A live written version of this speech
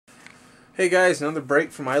Hey guys, another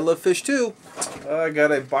break from I Love Fish Too. I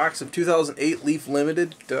got a box of 2008 Leaf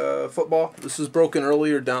Limited football. This was broken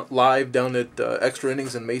earlier live down at Extra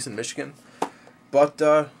Innings in Mason, Michigan. But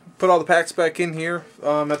put all the packs back in here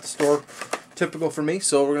at the store. Typical for me,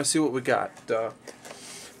 so we're going to see what we got.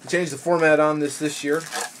 Changed the format on this year.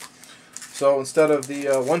 So instead of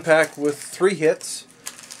the one pack with 3 hits,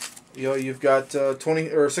 you've got 20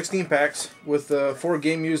 or 16 packs with 4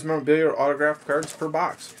 game used memorabilia or autographed cards per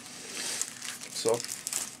box. So,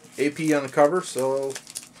 AP on the cover. So,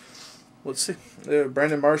 let's see.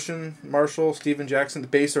 Brandon Marshall, Steven Jackson. The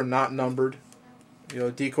base are not numbered.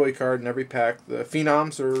 Decoy card in every pack. The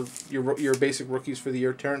phenoms are your basic rookies for the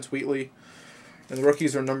year. Terrence Wheatley, and the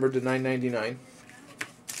rookies are numbered to 999.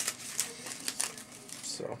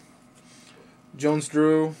 So, Jones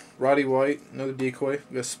Drew, Roddy White, another decoy.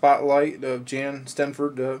 The spotlight of Jan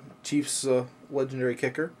Stenford, Chiefs legendary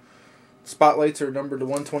kicker. Spotlights are numbered to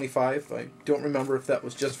 125. I don't remember if that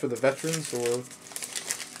was just for the veterans or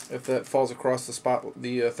if that falls across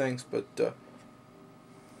the things, but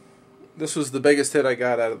this was the biggest hit I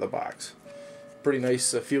got out of the box. Pretty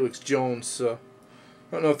nice Felix Jones. I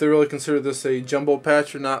don't know if they really consider this a jumbo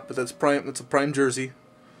patch or not, but that's prime. It's a prime jersey.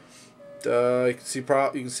 You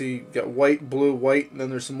can see you got white, blue, white, and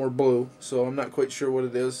then there's some more blue. So I'm not quite sure what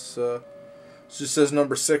it is. It just says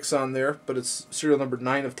number 6 on there, but it's serial number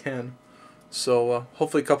 9 of 10. So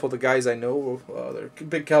hopefully a couple of the guys I know, they're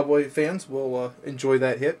big Cowboy fans, will enjoy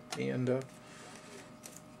that hit and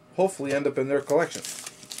hopefully end up in their collection.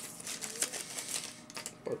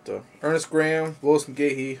 But Ernest Graham, Willis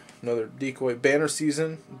McGahee, another decoy. Banner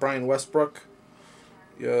season, Brian Westbrook,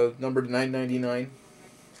 numbered 999.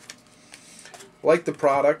 Like the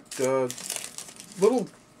product,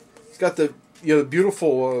 it's got the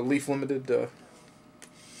beautiful Leaf Limited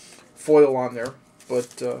foil on there.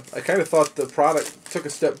 But I kind of thought the product took a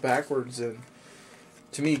step backwards, and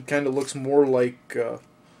to me, kind of looks more like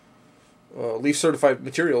Leaf Certified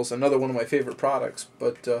Materials, another one of my favorite products.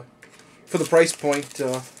 But for the price point,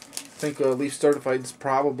 I think Leaf Certified is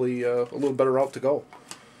probably a little better route to go.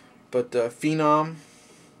 But Phenom,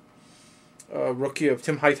 rookie of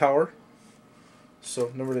Tim Hightower,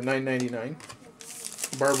 so number to 999.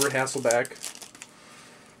 Barber Hasselback,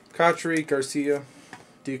 Cotry Garcia.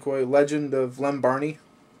 Decoy, legend of Lem Barney,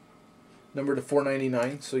 numbered to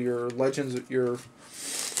 499. So your legends are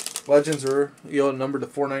numbered to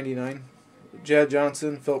 499. Jad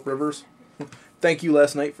Johnson, Philip Rivers. Thank you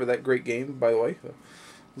last night for that great game, by the way.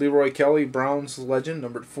 Leroy Kelly, Browns legend,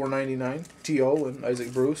 numbered to 499. T.O. and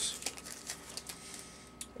Isaac Bruce.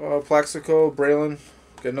 Plaxico, Braylon,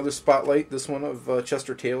 got another spotlight. This one of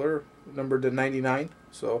Chester Taylor, numbered to 99.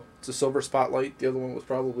 So it's a silver spotlight. The other one was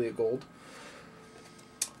probably a gold.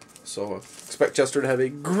 So expect Chester to have a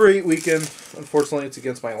great weekend. Unfortunately, it's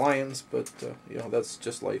against my Lions, but that's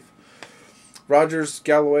just life. Rogers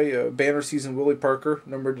Galloway, banner season Willie Parker,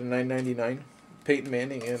 numbered to 999. Peyton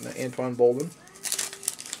Manning and Antoine Bolden.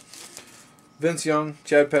 Vince Young,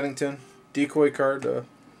 Chad Pennington, decoy card.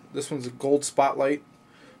 This one's a gold spotlight.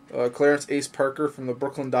 Clarence Ace Parker from the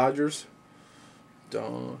Brooklyn Dodgers.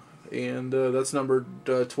 And that's numbered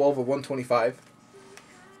 12 of 125.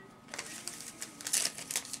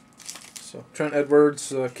 So Trent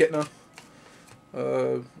Edwards, Kitna,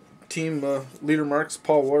 team leader marks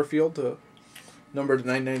Paul Warfield, numbered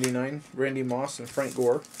 999. Randy Moss and Frank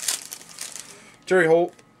Gore. Jerry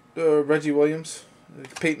Holt, Reggie Williams,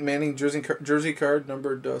 Peyton Manning jersey card,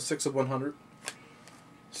 numbered 6 of 100.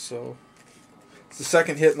 So it's the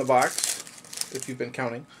second hit in the box, if you've been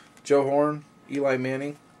counting. Joe Horn, Eli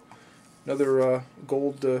Manning, another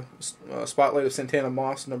gold spotlight of Santana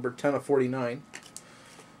Moss, numbered 10 of 49.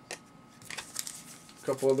 A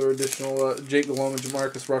couple other additional Jake Delhomme and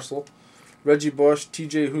Jamarcus Russell. Reggie Bush,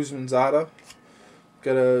 TJ Huzmanzada.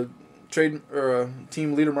 Got a team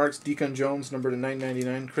leader marks Deacon Jones, number to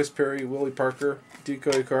 999. Chris Perry, Willie Parker,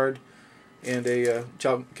 decoy card, and a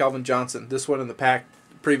Calvin Johnson. This one in the pack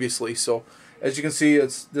previously. So as you can see,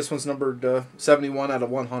 this one's numbered 71 out of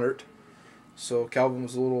 100. So Calvin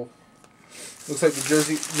was a little. Looks like the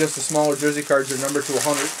jersey, just the smaller jersey cards are numbered to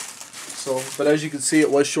 100. So, but as you can see,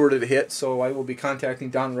 it was short of a hit, so I will be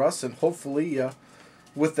contacting Don Russ, and hopefully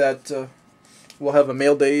with that, we'll have a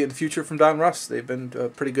mail day in the future from Don Russ. They've been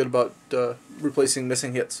pretty good about replacing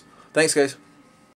missing hits. Thanks, guys.